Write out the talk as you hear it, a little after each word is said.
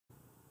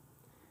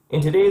In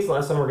today's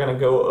lesson, we're going to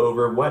go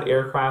over what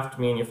aircraft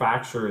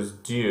manufacturers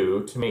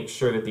do to make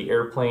sure that the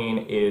airplane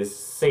is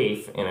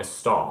safe in a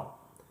stall.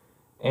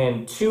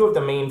 And two of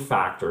the main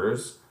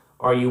factors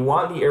are you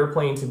want the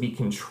airplane to be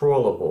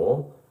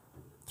controllable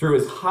through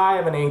as high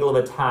of an angle of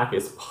attack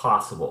as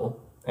possible.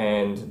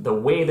 And the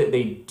way that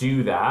they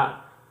do that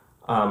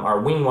are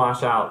wing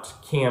washout,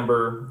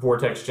 camber,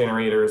 vortex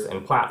generators,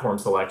 and platform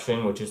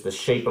selection, which is the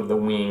shape of the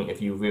wing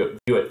if you view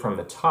it from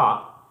the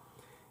top.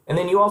 And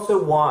then you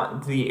also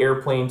want the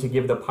airplane to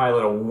give the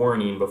pilot a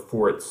warning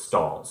before it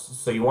stalls.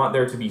 So you want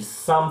there to be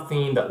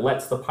something that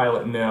lets the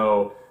pilot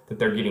know that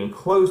they're getting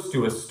close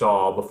to a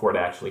stall before it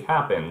actually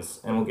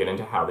happens, and we'll get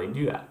into how they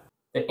do that.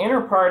 The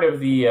inner part of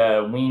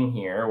the wing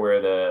here,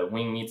 where the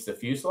wing meets the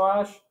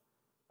fuselage,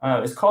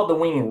 is called the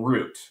wing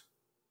root.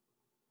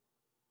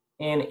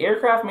 And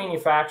aircraft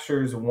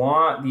manufacturers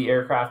want the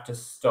aircraft to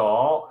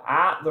stall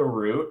at the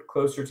root,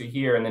 closer to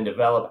here, and then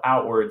develop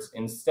outwards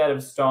instead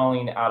of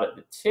stalling out at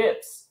the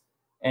tips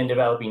and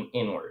developing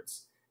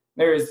inwards.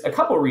 There's a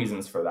couple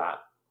reasons for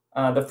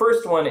that. The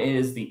first one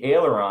is the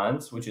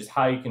ailerons, which is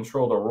how you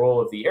control the roll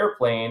of the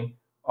airplane,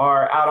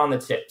 are out on the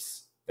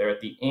tips. They're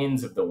at the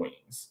ends of the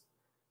wings.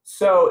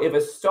 So if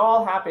a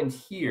stall happened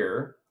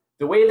here,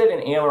 the way that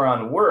an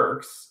aileron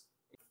works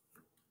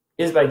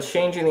is by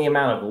changing the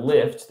amount of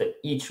lift that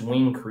each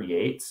wing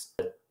creates.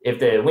 If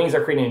the wings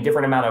are creating a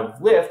different amount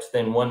of lift,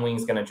 then one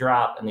wing's going to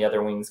drop and the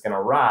other wing's going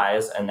to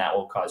rise, and that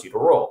will cause you to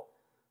roll.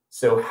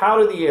 So how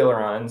do the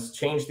ailerons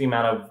change the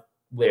amount of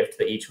lift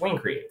that each wing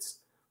creates?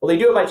 Well, they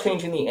do it by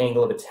changing the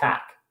angle of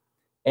attack.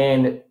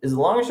 And as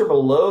long as you're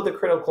below the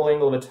critical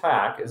angle of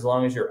attack, as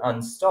long as you're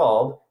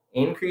unstalled,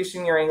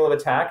 increasing your angle of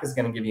attack is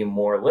going to give you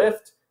more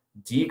lift.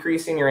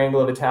 Decreasing your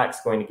angle of attack is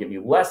going to give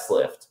you less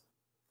lift.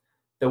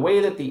 The way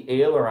that the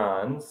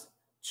ailerons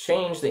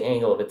change the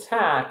angle of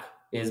attack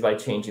is by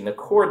changing the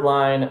chord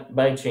line,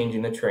 by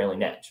changing the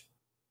trailing edge.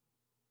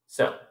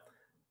 So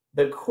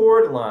the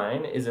chord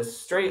line is a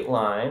straight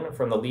line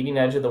from the leading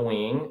edge of the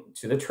wing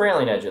to the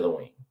trailing edge of the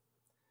wing.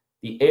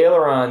 The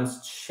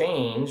ailerons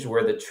change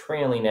where the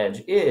trailing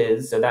edge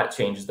is, so that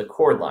changes the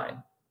chord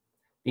line.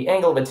 The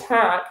angle of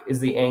attack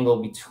is the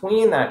angle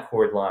between that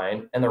chord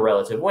line and the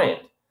relative wind.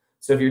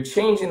 So if you're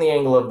changing the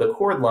angle of the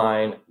chord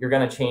line, you're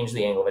going to change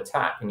the angle of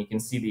attack. And you can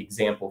see the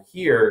example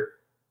here.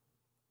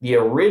 The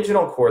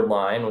original chord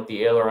line with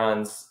the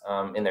ailerons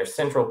in their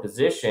central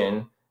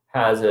position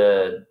has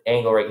an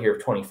angle right here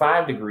of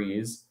 25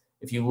 degrees.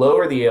 If you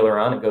lower the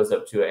aileron, it goes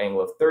up to an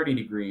angle of 30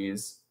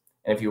 degrees.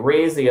 And if you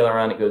raise the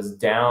aileron, it goes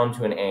down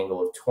to an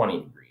angle of 20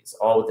 degrees,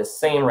 all with the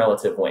same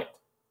relative wind.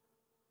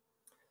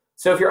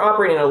 So if you're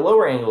operating at a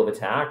lower angle of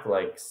attack,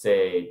 like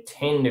say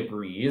 10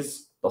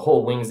 degrees, the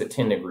whole wing's at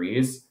 10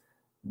 degrees,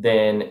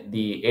 then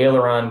the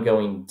aileron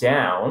going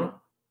down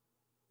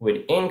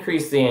would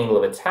increase the angle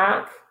of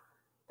attack.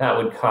 That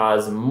would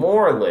cause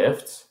more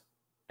lift,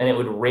 and it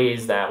would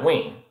raise that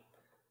wing.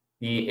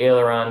 The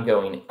aileron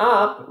going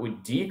up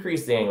would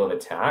decrease the angle of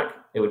attack.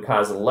 It would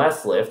cause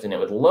less lift, and it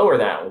would lower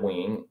that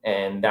wing,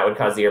 and that would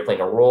cause the airplane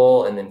to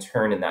roll and then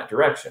turn in that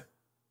direction.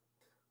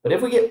 But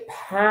if we get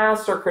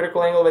past our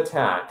critical angle of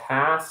attack,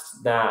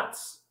 past that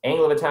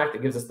angle of attack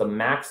that gives us the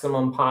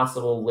maximum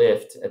possible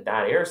lift at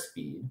that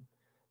airspeed,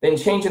 then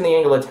changing the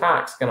angle of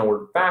attack is going to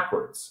work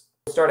backwards.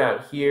 We'll start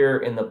out here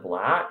in the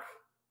black.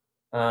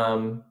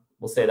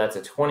 We'll say that's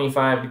a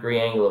 25-degree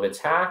angle of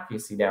attack. You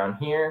see down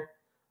here.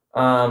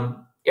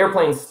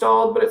 Airplane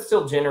stalled, but it's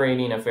still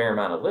generating a fair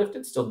amount of lift.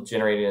 It's still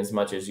generating as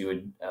much as you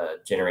would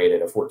generate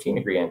at a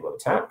 14-degree angle of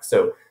attack.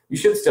 So you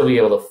should still be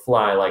able to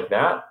fly like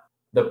that.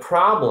 The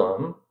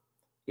problem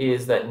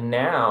is that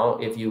now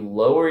if you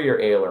lower your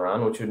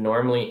aileron, which would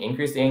normally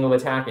increase the angle of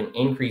attack and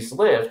increase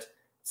lift,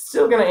 it's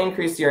still going to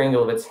increase your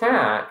angle of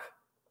attack.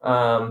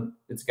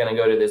 It's going to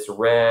go to this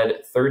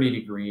red 30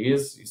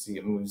 degrees. You see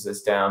it moves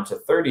this down to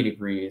 30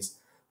 degrees.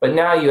 But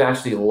now you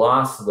actually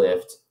lost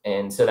lift,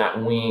 and so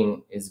that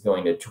wing is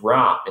going to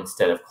drop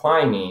instead of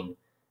climbing.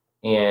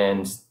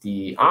 And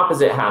the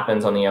opposite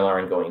happens on the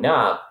aileron going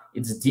up.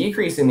 It's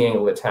decreasing the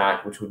angle of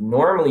attack, which would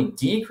normally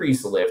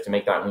decrease the lift to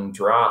make that wing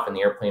drop and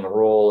the airplane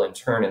roll and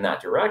turn in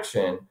that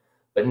direction.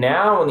 But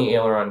now when the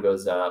aileron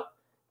goes up,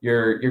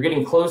 you're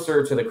getting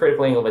closer to the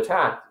critical angle of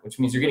attack, which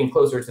means you're getting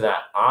closer to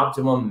that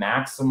optimum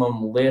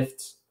maximum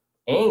lift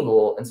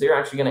angle, and so you're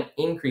actually going to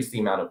increase the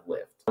amount of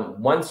lift.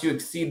 Once you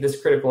exceed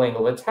this critical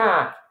angle of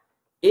attack,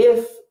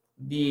 if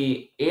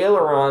the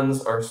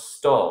ailerons are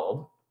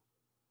stalled,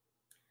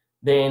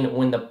 then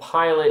when the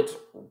pilot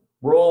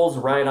rolls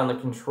right on the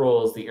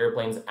controls, the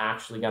airplane's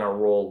actually going to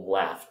roll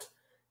left.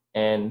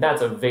 And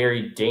that's a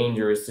very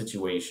dangerous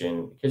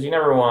situation because you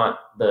never want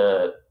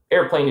the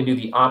airplane to do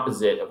the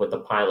opposite of what the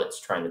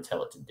pilot's trying to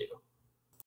tell it to do.